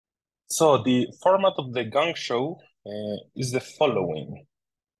So the format of the Gong show is the following.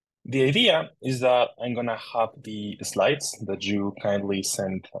 The idea is that I'm gonna have the slides that you kindly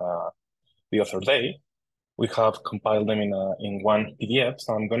sent the other day. We have compiled them in one PDF,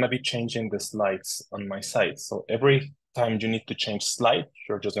 so I'm gonna be changing the slides on my side. So every time you need to change slide,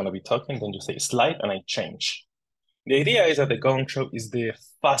 you're just gonna be talking, then you say slide, and I change. The idea is that the Gong show is the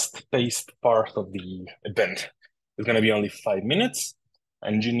fast-paced part of the event. It's gonna be only 5 minutes,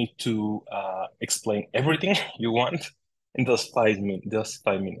 and you need to explain everything you want in those 5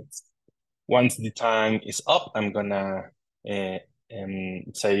 minutes. Once the time is up, I'm gonna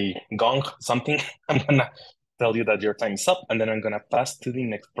say gong something. I'm gonna tell you that your time is up, and then I'm gonna pass to the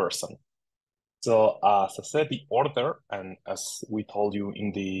next person. So as I said, the order, and as we told you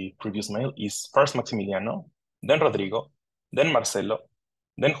in the previous mail, is first Maximiliano, then Rodrigo, then Marcelo,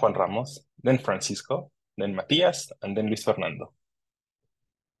 then Juan Ramos, then Francisco, then Matías, and then Luis Fernando.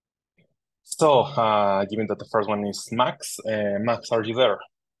 So given that the first one is Max, Max, are you there?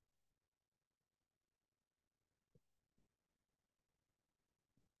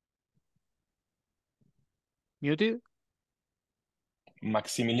 Muted?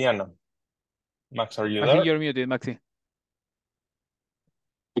 Maximiliano. Max, are you I there? think you're muted, Maxi.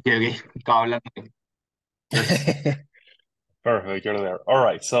 Okay, estaba hablando. Perfect, you're there. All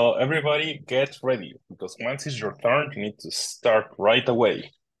right, so everybody get ready, because once it's your turn, you need to start right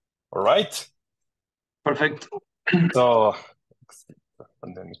away. All right? Perfect. So,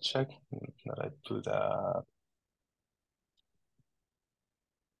 let me check that I do that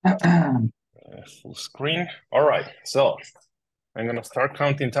full screen. All right, so I'm gonna start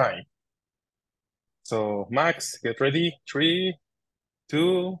counting time. So, Max, get ready. 3,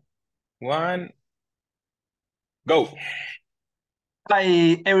 2, 1, go.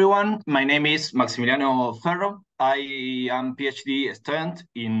 Hi, everyone. My name is Maximiliano Ferro. I am PhD student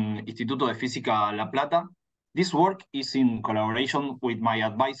in Instituto de Física La Plata. This work is in collaboration with my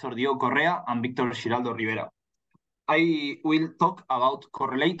advisor Diego Correa and Víctor Giraldo Rivera. I will talk about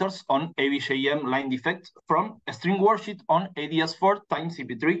correlators on ABJM line defects from a string worldsheet on AdS4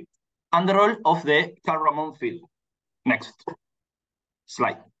 CP3 and the role of the Kalb-Ramond field. Next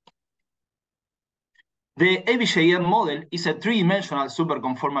slide. The ABJM model is a three-dimensional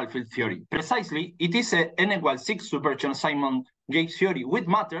superconformal field theory. Precisely, it is a n=6 super Chern-Simons gauge theory with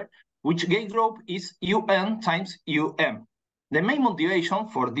matter, which gauge group is UN times UM. The main motivation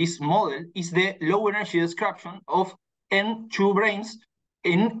for this model is the low energy description of N2 branes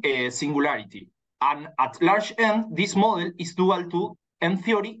in a singularity. And at large N, this model is dual to M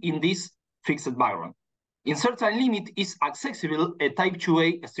theory in this fixed background. In certain limit is accessible a type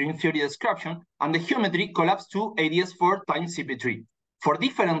 2A string theory description, and the geometry collapses to AdS4 times CP3. For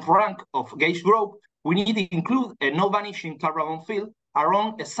different rank of gauge group, we need to include a no-vanishing Kalb-Ramond field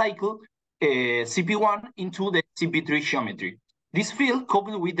around a cycle CP1 into the CP3 geometry. This field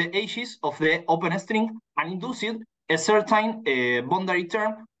coupled with the edges of the open string and induced a certain boundary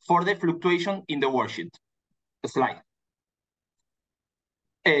term for the fluctuation in the worldsheet. Slide.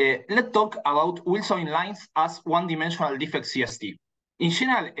 Let's talk about Wilson lines as one-dimensional defect CST. In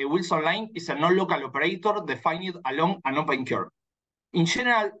general, a Wilson line is a non-local operator defined along an open curve. In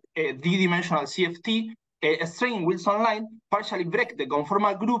general, a d-dimensional CFT, a strain Wilson line partially breaks the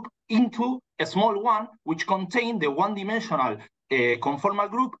conformal group into a small one, which contains the one-dimensional conformal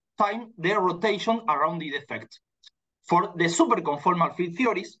group times their rotation around the defect. For the superconformal field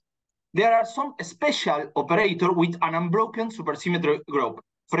theories, there are some special operators with an unbroken supersymmetry group.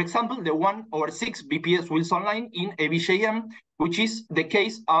 For example, the 1/6 BPS Wilson line in ABJM, which is the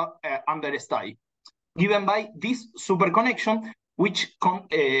case under study, given by this superconnection, which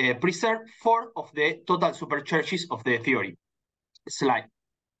preserve 4 of the total supercharges of the theory. Slide.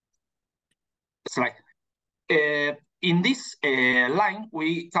 In this line,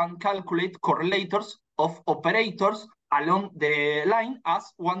 we can calculate correlators of operators along the line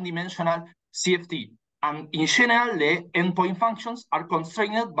as one-dimensional CFT. And in general, the endpoint functions are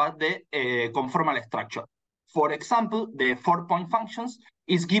constrained by the conformal structure. For example, the 4-point functions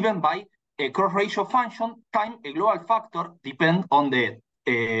is given by a cross ratio function times a global factor depend on the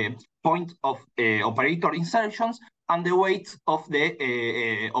point of operator insertions and the weight of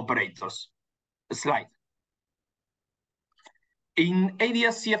the operators. Slide. In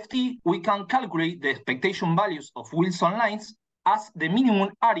AdS-CFT, we can calculate the expectation values of Wilson lines as the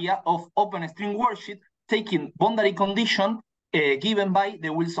minimum area of open string worldsheet taking boundary condition given by the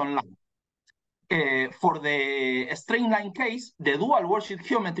Wilson line. For the strain line case, the dual worldsheet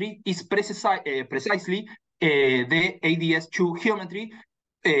geometry is precisely the AdS2 geometry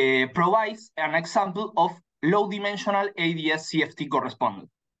provides an example of low-dimensional AdS-CFT correspondence.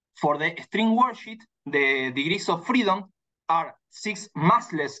 for the string worldsheet, the degrees of freedom are 6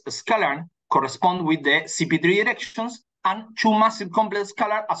 massless scalar correspond with the CP3 directions, and 2 massive complex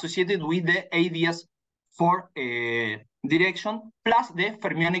scalar associated with the AdS4 direction, plus the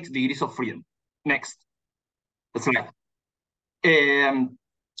fermionics degrees of freedom. Next slide.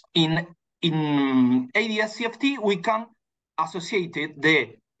 In AdS-CFT, we can associate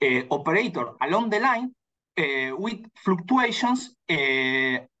the operator along the line with fluctuations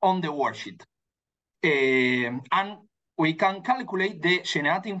on the worldsheet. And we can calculate the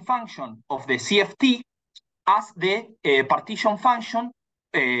generating function of the CFT as the partition function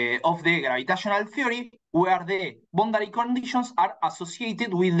of the gravitational theory, where the boundary conditions are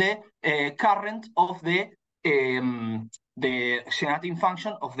associated with the current of the generating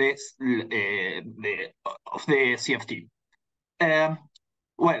function of the CFT.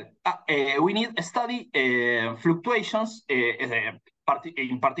 We need to study fluctuations,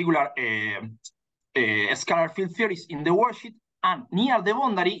 in particular scalar field theories in the worldsheet, and near the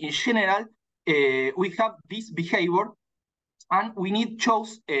boundary in general, we have this behavior, and we need to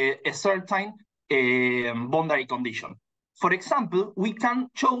choose a certain boundary condition. For example, we can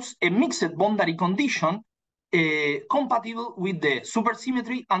choose a mixed boundary condition compatible with the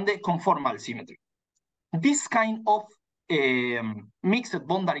supersymmetry and the conformal symmetry. This kind of mixed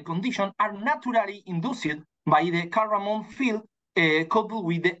boundary condition are naturally induced by the Kalb-Ramond field coupled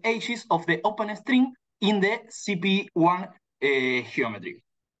with the edges of the open string in the CP1 geometry.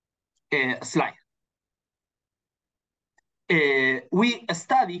 Slide. We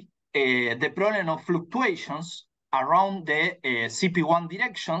study the problem of fluctuations around the CP1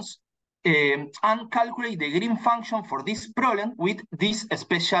 directions and calculate the green function for this problem with this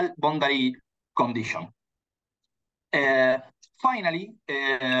special boundary condition. Finally,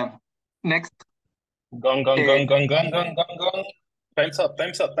 next. Gong. Time's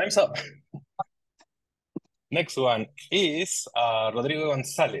up. Next one is Rodrigo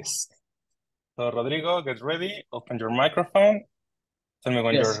González. So Rodrigo, get ready, open your microphone. Tell me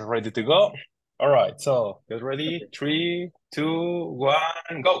when you're ready to go. All right, so get ready. 3, 2,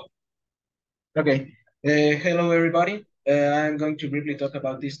 1, go. Okay, hello everybody. I'm going to briefly talk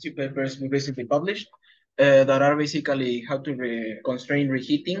about these 2 papers we recently published that are basically how to constrain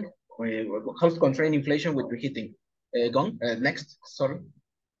reheating, how to constrain inflation with reheating. Gong, next, sorry.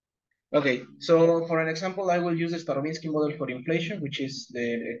 Okay, so for an example, I will use the Starobinsky model for inflation, which is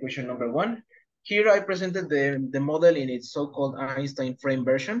the equation number 1. Here I presented the model in its so-called Einstein frame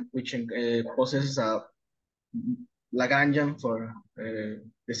version, which possesses a Lagrangian for the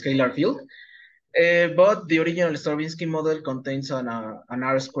scalar field. But the original Starobinsky model contains an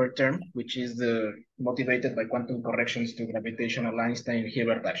R² term, which is motivated by quantum corrections to gravitational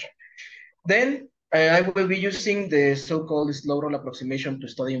Einstein-Hilbert action. Then I will be using the so-called slow roll approximation to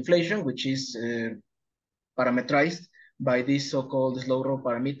study inflation, which is parametrized by these so-called slow roll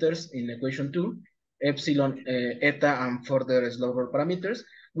parameters in equation 2, epsilon, eta, and further slow roll parameters,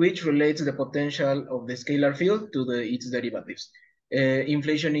 which relates the potential of the scalar field to its derivatives.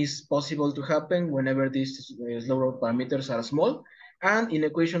 Inflation is possible to happen whenever these slow roll parameters are small. And in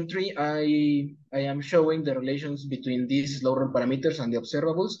equation 3, I am showing the relations between these slow roll parameters and the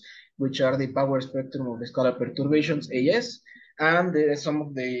observables, which are the power spectrum of the scalar perturbations, AS, and some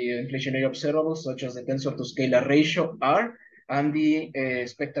of the inflationary observables, such as the tensor to scalar ratio, R, and the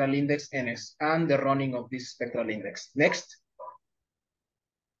spectral index, NS, and the running of this spectral index. Next.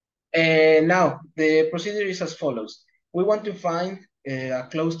 Now, the procedure is as follows. We want to find a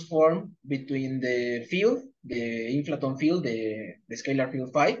closed form between the field, the inflaton field, the scalar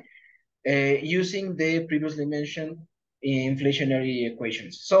field phi, using the previously mentioned inflationary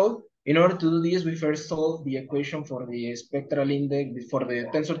equations. So in order to do this, we first solve the equation for the spectral index, for the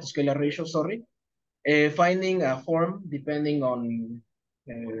tensor to scalar ratio, sorry, finding a form depending on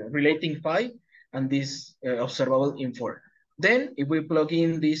relating phi and this observable in 4. Then if we plug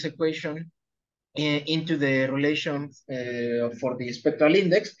in this equation into the relation for the spectral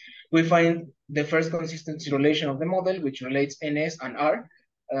index, we find the first consistency relation of the model, which relates NS and R.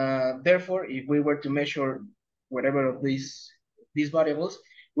 Therefore, if we were to measure whatever of these variables,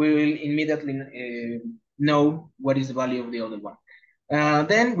 we will immediately know what is the value of the other one.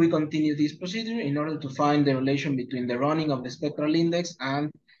 Then we continue this procedure in order to find the relation between the running of the spectral index and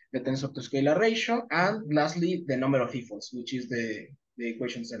the tensor to scalar ratio, and lastly, the number of e-folds, which is the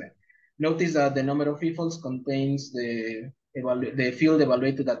equation 7. Notice that the number of e-folds contains the field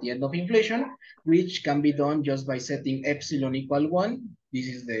evaluated at the end of inflation, which can be done just by setting epsilon equal 1. This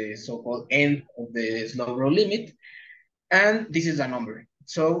is the so-called end of the slow roll limit, and this is a number.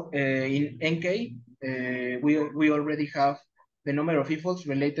 So in NK, we already have the number of e-folds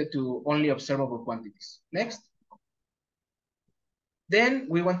related to only observable quantities. Next. Then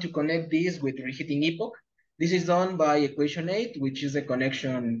we want to connect this with reheating epoch. This is done by equation 8, which is a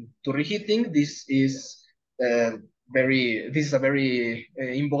connection to reheating. This is a very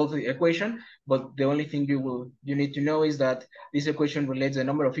involved equation, but the only thing you need to know is that this equation relates the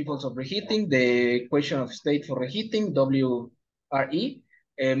number of e-folds of reheating, the equation of state for reheating, WRE,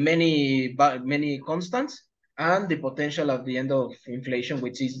 many constants, and the potential at the end of inflation,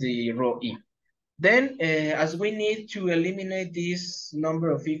 which is the rho E. Then, as we need to eliminate this number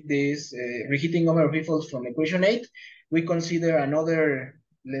of reheating number of e-folds from equation 8, we consider another,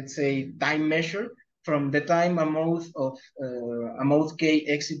 let's say, time measure from the time a mode K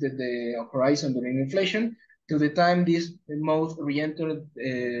exited the horizon during inflation to the time this mode re-entered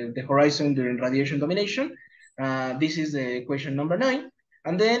the horizon during radiation domination. This is the equation number 9.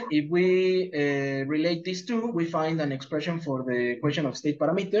 And then if we relate these two, we find an expression for the equation of state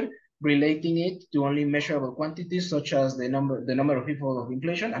parameter, relating it to only measurable quantities such as the number of e-folds of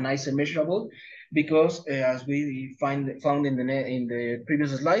inflation, and I say measurable because as we found in the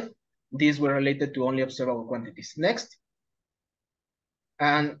previous slide, these were related to only observable quantities. Next.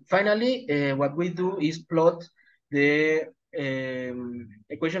 And finally, what we do is plot the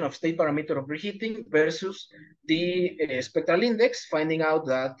equation of state parameter of reheating versus the spectral index, finding out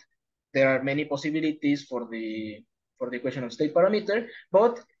that there are many possibilities for the equation of state parameter,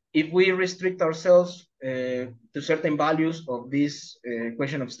 but if we restrict ourselves to certain values of this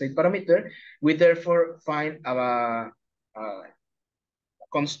equation of state parameter, we therefore find a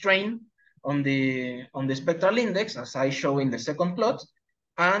constraint on the spectral index, as I show in the second plot.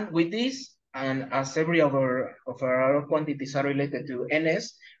 And with this, and as every of our quantities are related to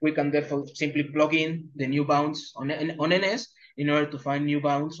NS, we can therefore simply plug in the new bounds on NS in order to find new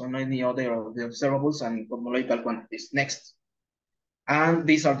bounds on any other of the observables and cosmological quantities. Next. And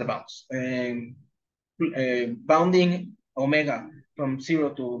these are the bounds. Bounding omega from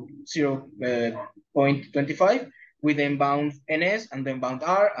 0 to 0.25, we then bound NS, and then bound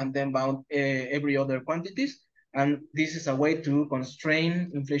R, and then bound every other quantities. And this is a way to constrain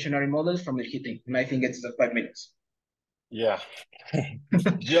inflationary models from reheating. And I think it's 5 minutes. Yeah,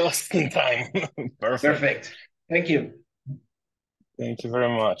 just in time. Perfect. Perfect. Thank you. Thank you very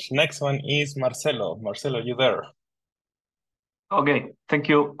much. Next one is Marcelo. Marcelo, you there? Okay, thank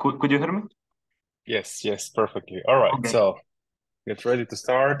you. Could you hear me? Yes, perfectly. All right, Okay. so get ready to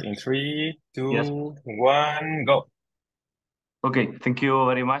start in 3, 2, 1, go. Okay, thank you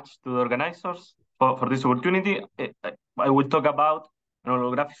very much to the organizers for this opportunity. I will talk about an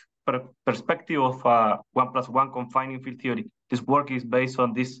holographic perspective of 1+1 confining field theory. This work is based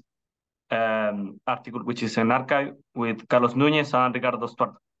on this article, which is an archive with Carlos Núñez and Ricardo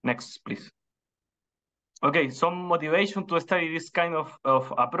Stuart. Next, please. Okay, some motivation to study this kind of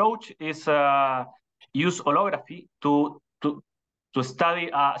approach is use holography to study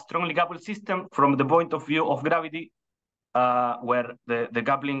a strongly coupled system from the point of view of gravity, where the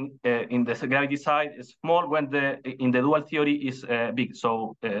coupling in the gravity side is small when in the dual theory is big.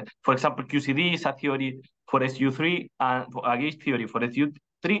 So, for example, QCD is a theory for SU3 and a gauge theory for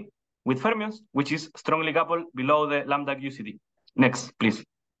SU3 with fermions, which is strongly coupled below the lambda QCD. Next, please.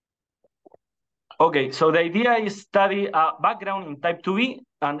 Okay, so the idea is study a background in type 2b,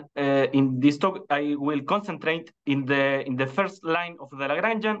 and in this talk I will concentrate in the first line of the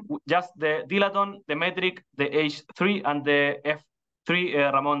Lagrangian, just the dilaton, the metric, the H3, and the F3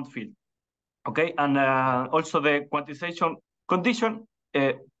 Ramond field. Okay, and also the quantization condition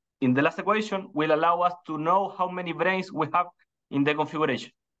in the last equation will allow us to know how many branes we have in the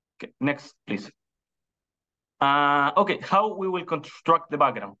configuration. Okay, next, please. Okay, how we will construct the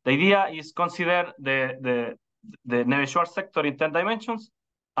background. The idea is consider the Neveu-Schwarz sector in 10 dimensions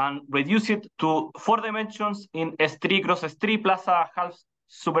and reduce it to 4 dimensions in S3 cross S3 plus a half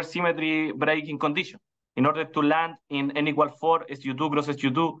supersymmetry breaking condition in order to land in n equal 4 SU2 cross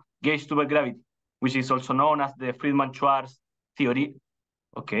SU2 gauge supergravity, which is also known as the Friedmann-Schwarz theory.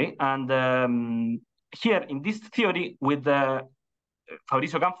 Okay, and here in this theory with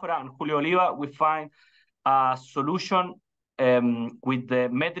Fabricio Cánfora and Julio Oliva, we find a solution with the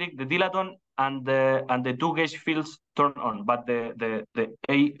metric, the dilaton, and the 2 gauge fields turned on, but the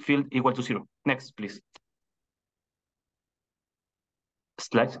A field equal to 0. Next, please.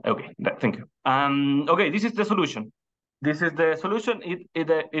 Slides. Okay, thank you. Okay, this is the solution. This is the solution.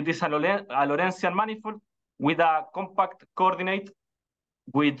 It is a Lorentzian manifold with a compact coordinate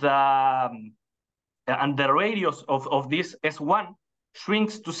with and the radius of this S1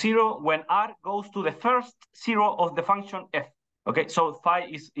 shrinks to 0 when R goes to the first 0 of the function f. Okay, so phi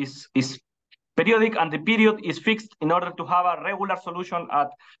is periodic, and the period is fixed in order to have a regular solution at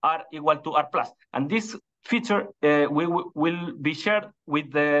R equal to R plus. And this feature will be shared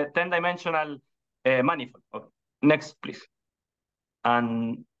with the 10-dimensional manifold. Okay. Next, please.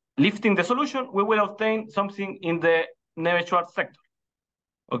 And lifting the solution, we will obtain something in the Neve-Schwarz sector.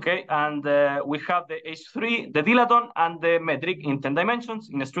 Okay, and we have the H3, the dilaton, and the metric in 10 dimensions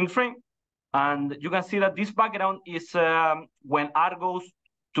in a string frame. And you can see that this background is when R goes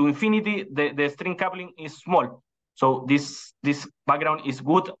to infinity, the string coupling is small. So this background is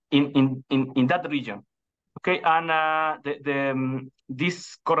good in that region. Okay, and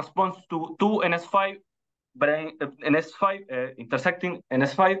this corresponds to 2 NS5 brain NS5 intersecting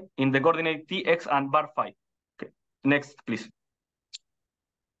NS5 in the coordinate Tx and bar 5. Okay, next, please.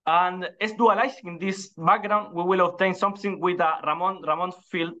 And as dualizing this background, we will obtain something with a Ramond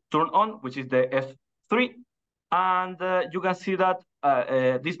field turn on, which is the F3. And you can see that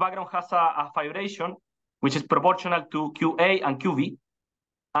this background has a vibration, which is proportional to QA and QV.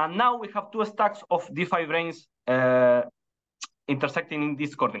 And now we have 2 stacks of D5 brains intersecting in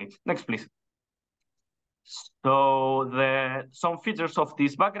these coordinates. Next, please. So some features of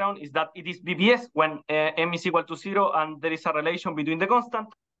this background is that it is BBS when m is equal to 0 and there is a relation between the constant.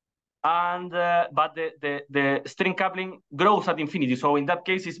 And but the string coupling grows at infinity. So in that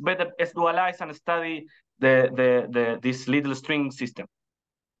case, it's better S-dualize and study this little string system.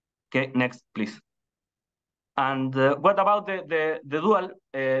 Okay, next, please. And what about the dual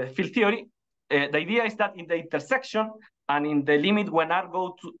field theory? The idea is that in the intersection and in the limit when R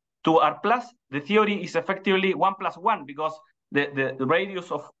goes to R plus, the theory is effectively 1 plus 1 because the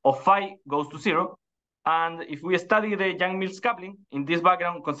radius of phi goes to 0. And if we study the Young-Mills coupling in this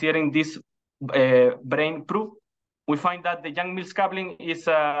background, considering this brain proof, we find that the Young-Mills coupling is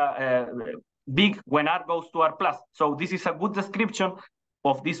big when R goes to R plus. So this is a good description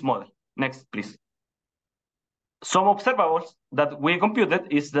of this model. Next, please. Some observables that we computed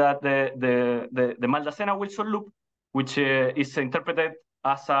is that the Maldacena-Wilson loop, which is interpreted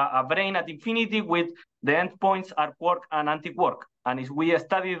as a brain at infinity with the endpoints are quark and anti-quark. And if we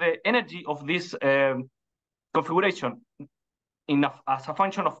study the energy of this configuration as a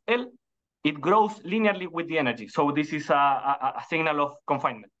function of L, it grows linearly with the energy. So this is a signal of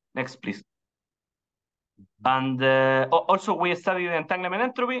confinement. Next, please. And also we studied the entanglement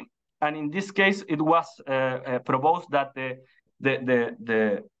entropy. And in this case, it was proposed that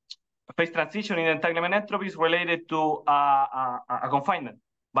the phase transition in entanglement entropy is related to a confinement.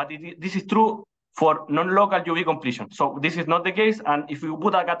 But this is true for non-local UV completion. So this is not the case. And if we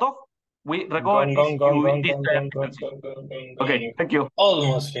put a cutoff, we recover this UV. Okay, thank you.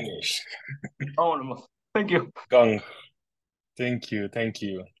 Almost finished. Almost. Thank you. Gong. Thank you. Thank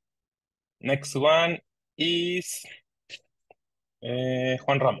you. Next one is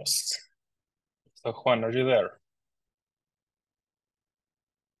Juan Ramos. So Juan, are you there?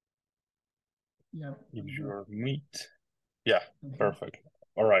 Yeah. If you're mute. Yeah, perfect.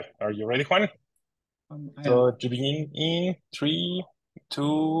 All right. Are you ready, Juan? So to begin in 3,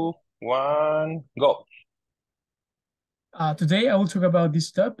 2, 1, go. Today I will talk about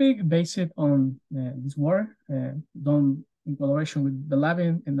this topic based on this work done in collaboration with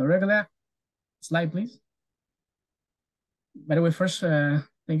Belavin and Norregla. Slide, please. By the way, first,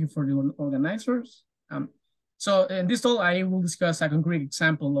 thank you for the organizers. So in this talk, I will discuss a concrete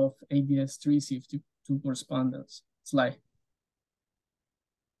example of AdS4 CP3 correspondence. Slide.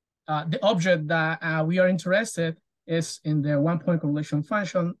 The object that we are interested is in the 1-point correlation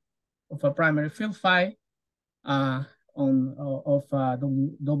function of a primary field phi of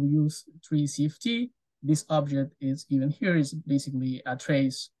W3CFT. This object is given here is basically a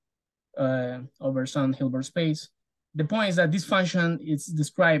trace over some Hilbert space. The point is that this function is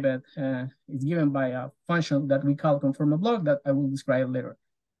described, is given by a function that we call conformal block that I will describe later.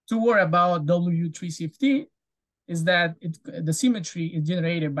 To worry about W3CFT is that the symmetry is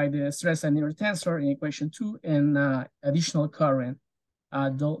generated by the stress and error tensor in equation 2 and additional current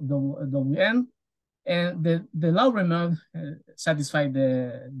Wn. And the Kalb-Ramond satisfy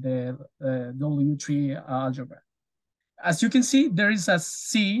the W3 algebra. As you can see, there is a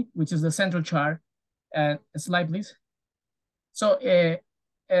C, which is the central chart. Slide, please. So,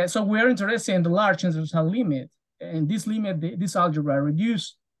 so we are interested in the large transversal limit. And this limit, this algebra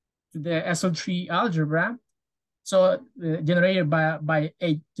reduced to the SL3 algebra. So generated by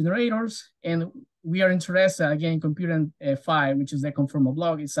 8 generators. And we are interested, again, computing phi, which is the conformal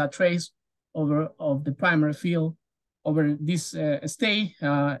block. It's a trace of the primary field over this state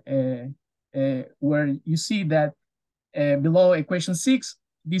where you see that below equation 6,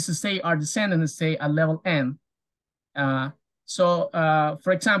 these states are descendant state at level n. So,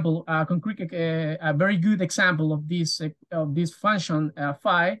 for example, a very good example of this function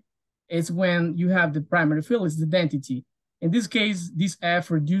phi is when you have the primary field is the identity. In this case, this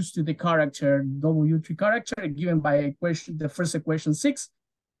f reduced to the character W3 character given by equation, the first equation 6.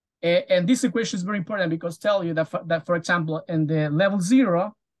 And this equation is very important because tell you that for example, in the level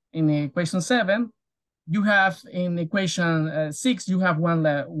 0, in equation 7, you have in equation 6, you have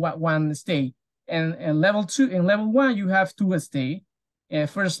one state. And in level 1, you have 2 state,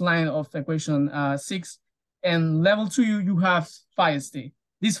 first line of equation 6. And level 2, you have 5 state.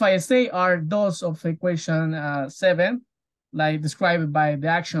 These 5 state are those of equation 7, like described by the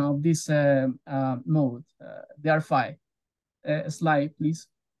action of this mode. They are 5. Slide, please.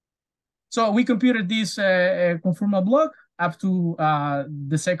 So we computed this conformal block up to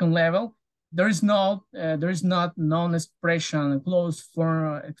the second level. There is not non-expression, closed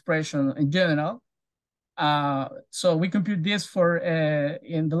form expression in general. So we compute this for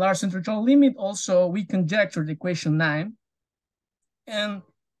in the large central threshold limit. Also, we conjectured equation 9. And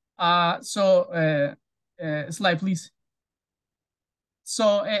slide, please.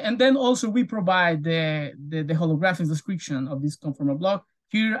 So, and then also we provide the holographic description of this conformal block.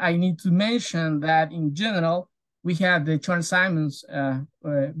 Here, I need to mention that in general, we have the Chern-Simons,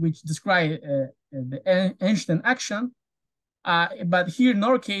 which describe the Einstein action. But here in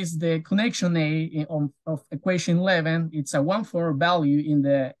our case, the connection A of equation 11, it's a 1,4 value in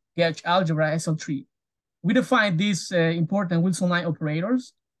the gauge algebra SL3. We define these important Wilson line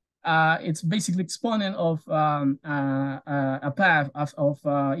operators. It's basically exponent of a path of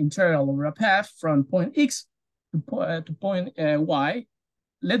integral over a path from point X to point Y.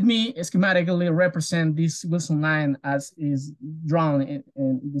 Let me schematically represent this Wilson line as is drawn in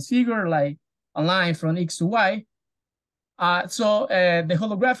this figure, like a line from X to Y. So the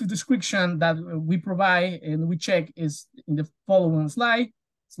holographic description that we provide and we check is in the following slide.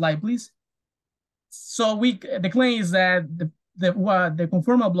 Slide, please. So the claim is that the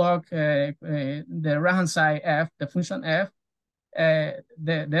conformal block, the right-hand side f, the function f, the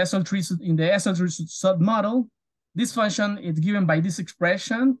SL3 in the SL3 submodel, this function is given by this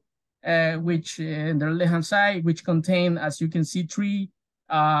expression, which in the left-hand side, which contain, as you can see,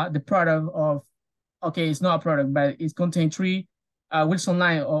 the product of, okay, it's not a product, but it contains 3 Wilson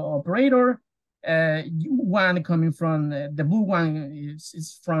line operator. One coming from the blue one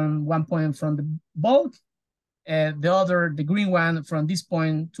is from one point from the bulk. The green one from this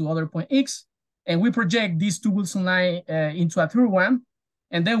point to other point X. And we project these 2 Wilson line into a third one.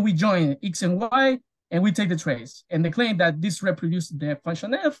 And then we join X and Y, and we take the trace. And they claim that this reproduces the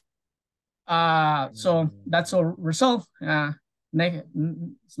function f. So that's our result. Next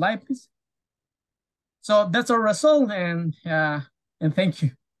slide, please. So that's our result, and thank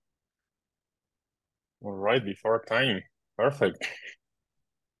you. All right, before time. Perfect.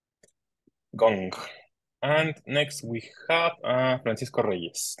 Gong. And next we have Francisco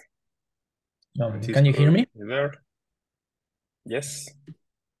Reyes. Francisco, can you hear me? You there? Yes.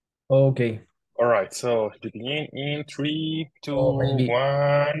 Okay. All right, so you begin in 3, 2,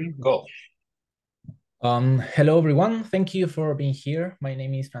 1, go. Hello, everyone. Thank you for being here. My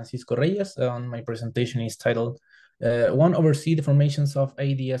name is Francisco Reyes, and my presentation is titled 1/C deformations of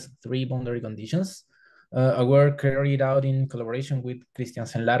AdS4 boundary conditions, a work carried out in collaboration with Cristian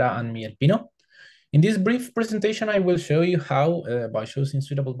Senlara and Miguel Pino. In this brief presentation, I will show you how, by choosing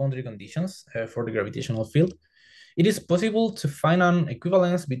suitable boundary conditions for the gravitational field, it is possible to find an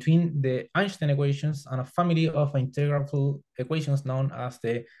equivalence between the Einstein equations and a family of integral equations known as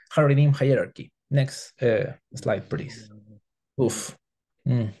the Reheating hierarchy. Next slide, please. Oof.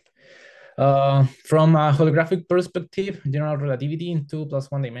 From a holographic perspective, general relativity in 2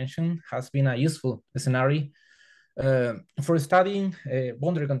 + 1 dimension has been a useful scenario for studying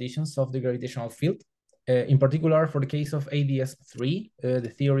boundary conditions of the gravitational field. In particular, for the case of AdS4,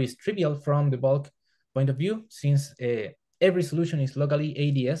 the theory is trivial from the bulk point of view, since every solution is locally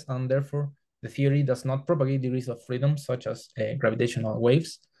AdS, and therefore the theory does not propagate degrees of freedom, such as gravitational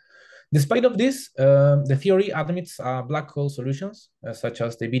waves. Despite of this, the theory admits black hole solutions, such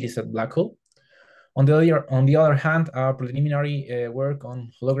as the BT-Sept black hole. On the other hand, preliminary work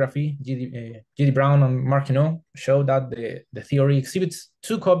on holography, J.D. Brown and Mark Henault, show that the theory exhibits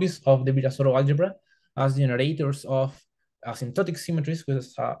 2 copies of the Virasoro algebra as generators of asymptotic symmetries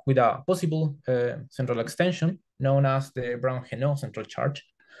with a possible central extension known as the Brown-Henault central charge.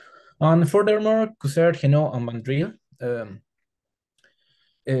 And furthermore, Cousert, Henault, and Van Driel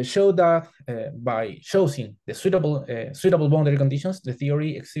show that by choosing the suitable boundary conditions, the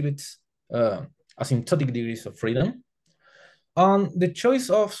theory exhibits asymptotic degrees of freedom. The choice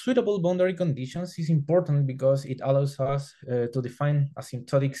of suitable boundary conditions is important because it allows us to define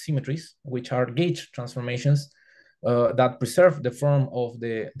asymptotic symmetries, which are gauge transformations that preserve the form of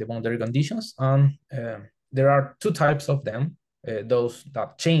the boundary conditions. And there are two types of them, those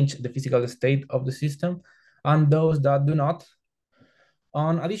that change the physical state of the system and those that do not.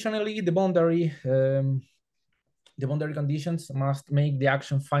 And additionally, the boundary conditions must make the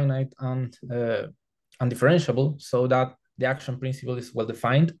action finite and undifferentiable so that the action principle is well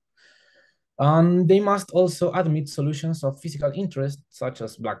defined. And they must also admit solutions of physical interest, such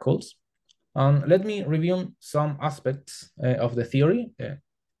as black holes. Let me review some aspects of the theory.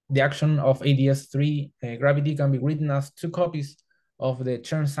 The action of AdS4 gravity can be written as two copies of the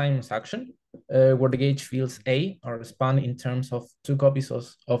Chern-Simons action, where the gauge fields A are spanned in terms of two copies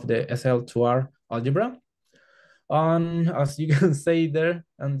of the SL2R algebra. And as you can see there,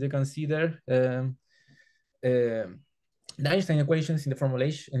 the Einstein equations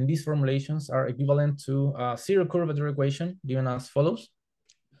in these formulations are equivalent to a zero curvature equation given as follows.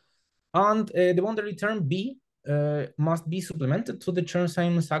 And the boundary term B must be supplemented to the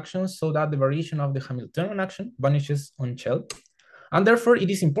Chern-Simons action so that the variation of the Hamiltonian action vanishes on shell. And therefore, it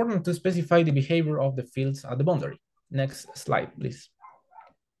is important to specify the behavior of the fields at the boundary. Next slide, please.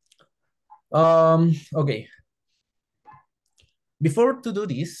 Okay. Before to do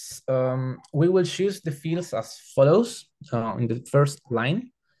this, we will choose the fields as follows in the first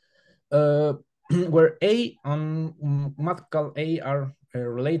line, where A and mathematical A are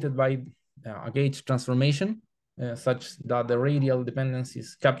related by a gauge transformation, such that the radial dependence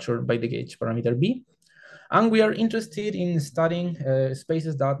is captured by the gauge parameter B. And we are interested in studying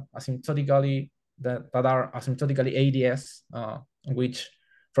spaces that are asymptotically AdS, which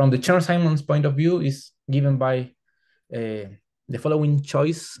from the Chern-Simons point of view is given by the following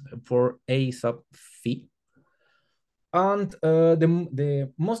choice for A sub phi. And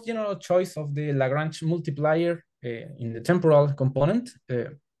the most general choice of the Lagrange multiplier in the temporal component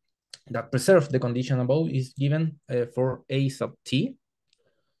that preserves the condition above is given for A sub t,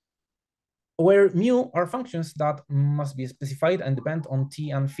 where mu are functions that must be specified and depend on t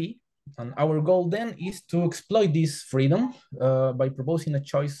and phi. And our goal then is to exploit this freedom by proposing a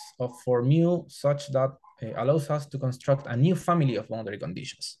choice for mu such that allows us to construct a new family of boundary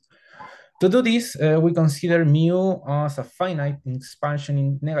conditions. To do this, we consider mu as a finite expansion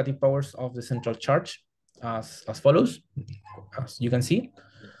in negative powers of the central charge as follows, as you can see,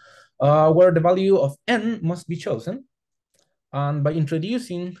 where the value of n must be chosen. And by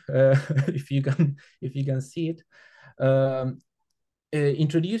introducing, if you can see it,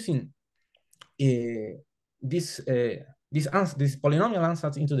 introducing this polynomial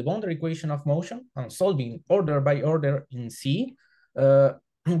ansatz into the boundary equation of motion and solving order by order in C,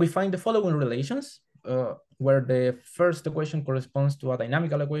 we find the following relations, where the first equation corresponds to a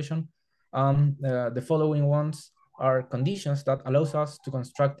dynamical equation, and the following ones are conditions that allows us to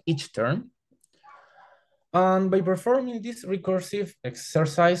construct each term. And by performing this recursive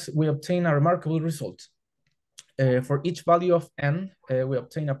exercise, we obtain a remarkable result. For each value of n, we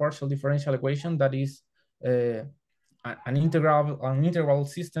obtain a partial differential equation that is an integral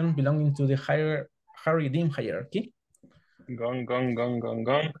system belonging to the Harry-Dim hierarchy. Gong.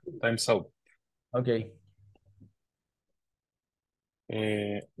 Time's out. Okay.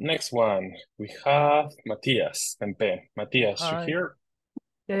 Next one, we have Matías, Sempé. Matías, you here?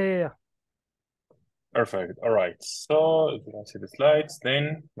 Yeah. Perfect. All right. So if you can see the slides,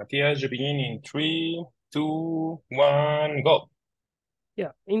 then Matías, you begin in 3, 2, 1, go.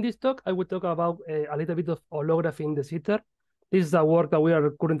 Yeah, in this talk, I will talk about a little bit of holography in the sitter. This is a work that we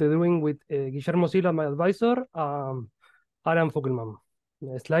are currently doing with Guillermo Silva, my advisor, Alan Fockelman.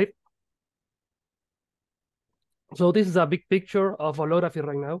 Next slide. So this is a big picture of holography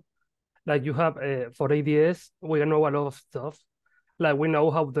right now. Like you have for AdS, we know a lot of stuff. Like we know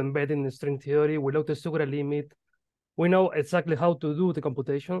how to embed in the string theory, we know the Sugar limit, we know exactly how to do the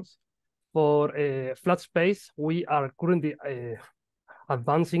computations. For flat space, we are currently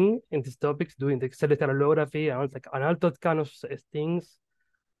advancing in these topics, doing the celestial holography and all that kind of things,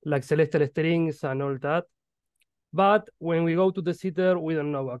 like celestial strings and all that. But when we go to the sitter, we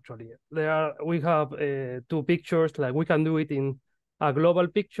don't know actually. We have two pictures, like we can do it in a global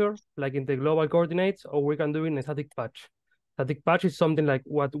picture, like in the global coordinates, or we can do it in a static patch. Static patch is something like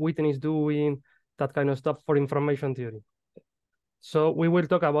what Witten is doing, that kind of stuff for information theory. So we will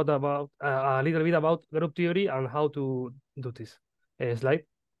talk about a little bit about group theory and how to do this. Slide.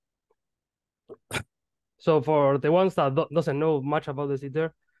 So for the ones that doesn't know much about the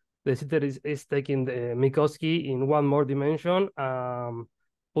sitter is taking the Minkowski in one more dimension,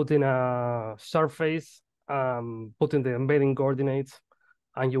 putting a surface putting the embedding coordinates,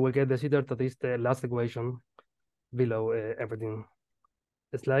 and you will get the zeta that is the last equation below everything.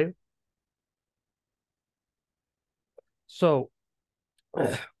 The slide. So,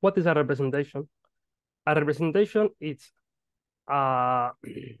 what is a representation? A representation is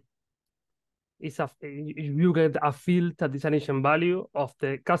you get a field that is an eigenvalue of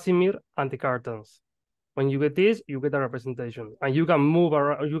the Casimir and the cartons. When you get this, you get a representation, and you can move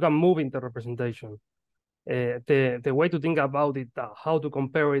around, you can move in the representation. The way to think about it, how to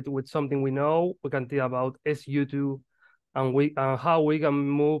compare it with something we know, we can think about SU2 and how we can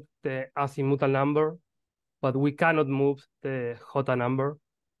move the azimuthal number, but we cannot move the J number.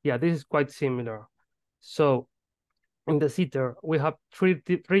 Yeah, this is quite similar. So in the sitter, we have three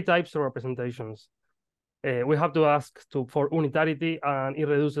types of representations. We have to ask for unitarity and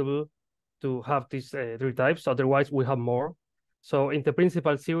irreducible to have these three types. Otherwise, we have more. So in the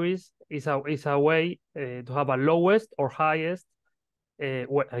principal series is a way to have a lowest or highest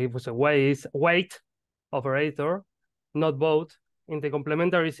weight operator, not both. In the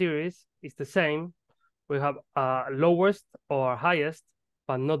complementary series, it's the same. We have a lowest or highest,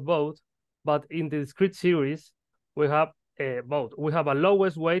 but not both. But in the discrete series, we have both. We have a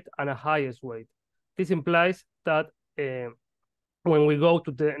lowest weight and a highest weight. This implies that when we go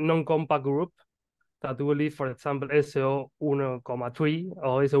to the non-compact group, that will be, for example, SO 1,3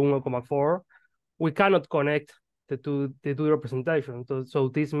 or SO 1,4, we cannot connect the two representations. So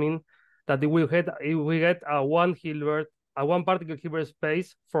this means that if we get a one particle Hilbert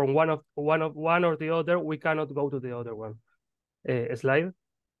space from one or the other, we cannot go to the other one. Slide.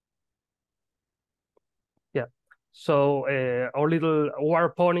 Yeah. So our little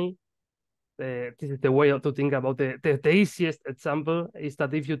war pony. This is the way to think about the easiest example is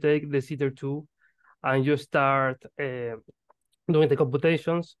that if you take the Sitter2 and you start doing the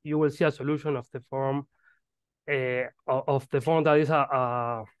computations, you will see a solution of the form that is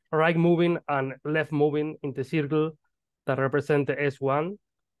a right moving and left moving in the circle that represent the S1.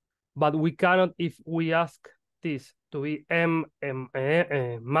 But we cannot, if we ask this to be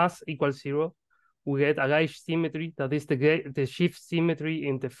mass equals 0, we get a gauge symmetry that is the shift symmetry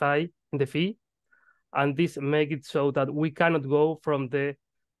in the phi, and this makes it so that we cannot go from the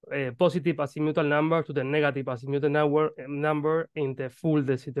positive azimuthal number to the negative azimuthal number in the full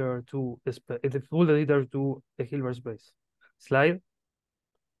de Sitter to the Hilbert space. Slide.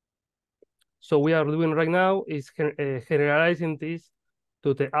 So we are doing right now is generalizing this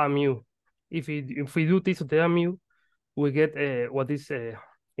to the AMU. If we do this to the AMU, we get what is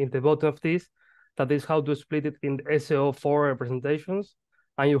in the bottom of this. That is how to split it in the SO4 representations,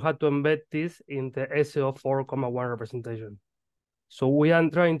 and you have to embed this in the SO4,1 representation. So we are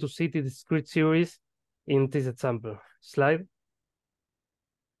trying to see the discrete series in this example. Slide.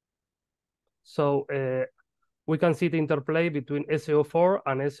 So we can see the interplay between SO4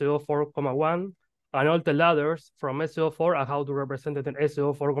 and SO4,1, and all the ladders from SO4 and how to represent it in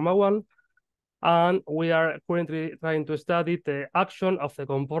SO4,1. And we are currently trying to study the action of the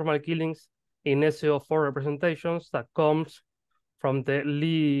conformal killings in SO4 representations that comes from the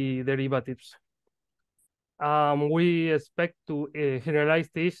Lie derivatives. We expect to generalize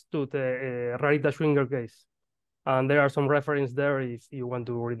this to the Rarita-Schwinger case. And there are some references there if you want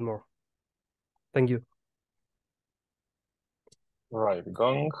to read more. Thank you. Right,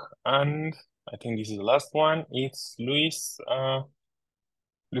 Gong. And I think this is the last one. It's Luis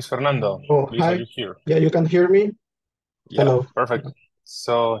Fernando. Oh, Luis, hi. are you here? Yeah, you can hear me? Yeah, Hello. perfect.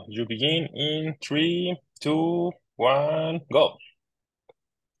 So you begin in 3, 2, 1, go.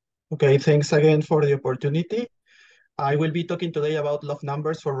 Okay, thanks again for the opportunity. I will be talking today about log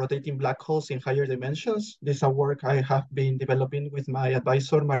numbers for rotating black holes in higher dimensions. This is a work I have been developing with my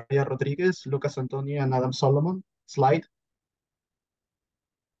advisor, Maria Rodriguez, Lucas Antonio, and Adam Solomon. Slide.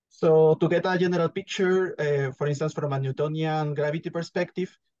 So to get a general picture, for instance, from a Newtonian gravity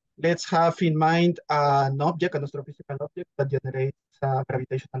perspective, let's have in mind an object, an astrophysical object that generates a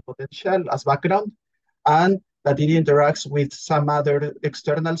gravitational potential as background, and that it interacts with some other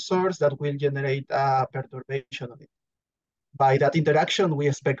external source that will generate a perturbation of it. By that interaction, we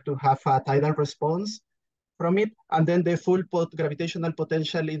expect to have a tidal response from it, and then the full gravitational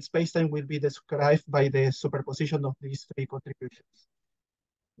potential in spacetime will be described by the superposition of these three contributions.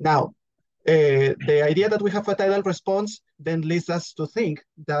 Now, the idea that we have a tidal response then leads us to think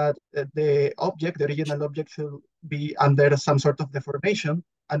that the object, the original object, should be under some sort of deformation,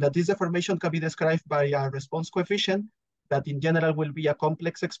 and that this deformation can be described by a response coefficient that in general will be a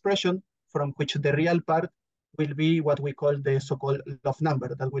complex expression from which the real part will be what we call the so-called log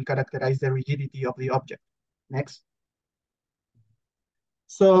number that will characterize the rigidity of the object. Next.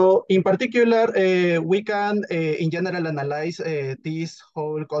 So in particular, we can, in general, analyze this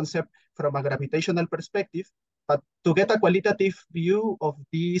whole concept from a gravitational perspective. But to get a qualitative view of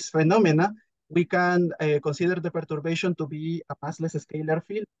these phenomena, we can consider the perturbation to be a massless scalar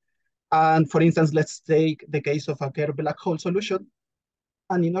field. And for instance, let's take the case of a Kerr black hole solution.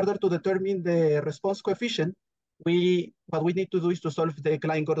 And in order to determine the response coefficient, what we need to do is to solve the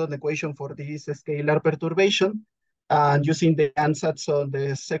Klein-Gordon equation for this scalar perturbation. And using the ansatz on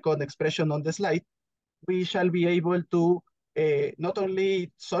the second expression on the slide, we shall be able to not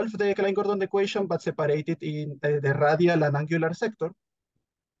only solve the Klein-Gordon equation, but separate it in the radial and angular sector.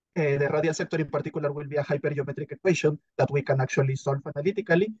 The radial sector in particular will be a hypergeometric equation that we can actually solve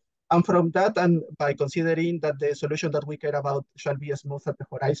analytically. And from that, and by considering that the solution that we care about shall be smooth at the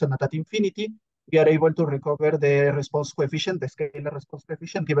horizon and at infinity, we are able to recover the response coefficient, the scalar response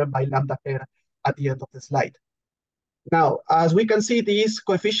coefficient given by lambda Kerr at the end of the slide. Now, as we can see, this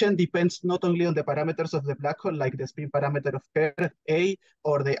coefficient depends not only on the parameters of the black hole, like the spin parameter of Kerr, A,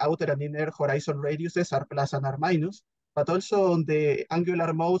 or the outer and inner horizon radiuses, R plus and R minus, but also on the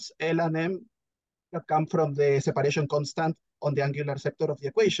angular modes L and M that come from the separation constant on the angular sector of the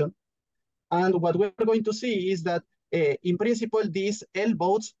equation. And what we're going to see is that in principle, these L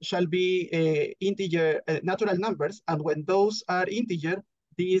modes shall be integer natural numbers. And when those are integer,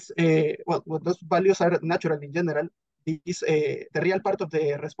 these, when those values are natural in general, the real part of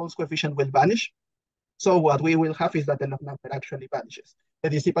the response coefficient will vanish. So what we will have is that the log number actually vanishes. The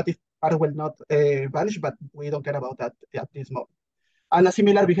dissipative part will not vanish, but we don't care about that at this moment. And a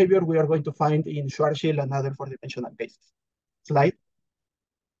similar behavior we are going to find in Schwarzschild and other four-dimensional cases. Slide.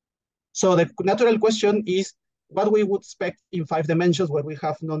 So the natural question is what we would expect in 5 dimensions where we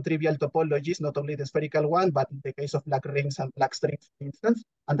have non-trivial topologies, not only the spherical one, but in the case of black rings and black strings, for instance.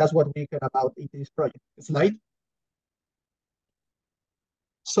 And that's what we care about in this project. Slide.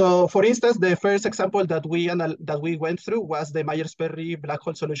 So, for instance, the first example that we went through was the Myers-Berry black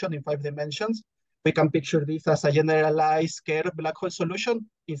hole solution in 5 dimensions. We can picture this as a generalized Kerr black hole solution.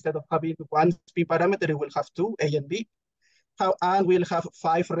 Instead of having one spin parameter, it will have 2, A and B. And we'll have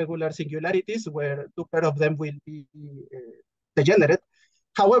 5 regular singularities where 2 pair of them will be degenerate.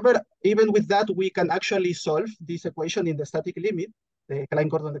 However, even with that, we can actually solve this equation in the static limit, the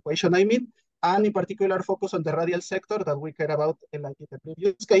Klein-Gordon equation, I mean, and in particular focus on the radial sector that we care about like in the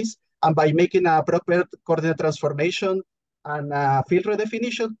previous case. And by making a proper coordinate transformation and field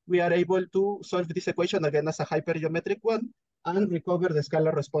redefinition, we are able to solve this equation again as a hypergeometric one and recover the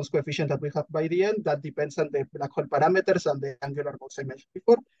scalar response coefficient that we have by the end that depends on the black hole parameters and the angular modes I mentioned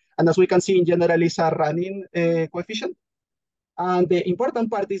before. And as we can see, in general, is a running coefficient. And the important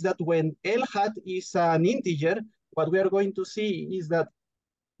part is that when L hat is an integer, what we are going to see is that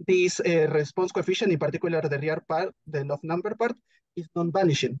this response coefficient, in particular the real part, the log number part, is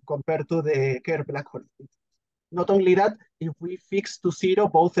non-vanishing compared to the Kerr black hole. Not only that, if we fix to 0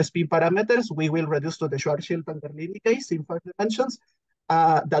 both the spin parameters, we will reduce to the Schwarzschild and Bernoulli case in 5 dimensions.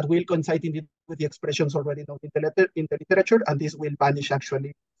 That will coincide indeed with the expressions already known in the literature, and this will vanish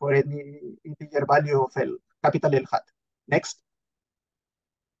actually for any integer value of L, capital L hat. Next.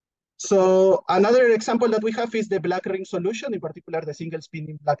 So another example that we have is the black ring solution, in particular the single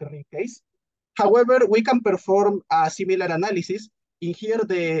spinning black ring case. However, we can perform a similar analysis. In here,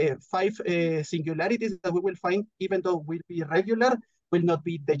 the 5 singularities that we will find, even though will be regular, will not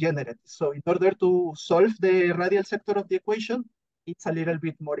be degenerate. So in order to solve the radial sector of the equation, it's a little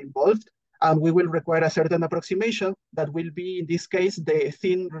bit more involved. And we will require a certain approximation that will be, in this case, the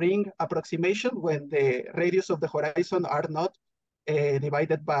thin ring approximation when the radius of the horizon are not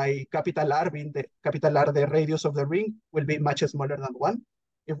divided by capital R, being the capital R, the radius of the ring, will be much smaller than 1.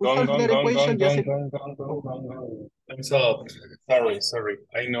 If we solve that equation, Thanks a lot. Sorry.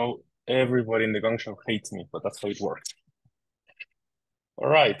 I know everybody in the Gong show hates me, but that's how it works. All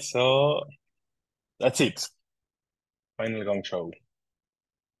right, so that's it. Final Gong show.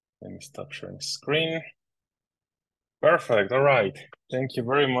 Let me stop sharing screen. Perfect. All right. Thank you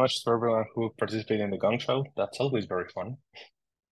very much to everyone who participated in the Gong show. That's always very fun.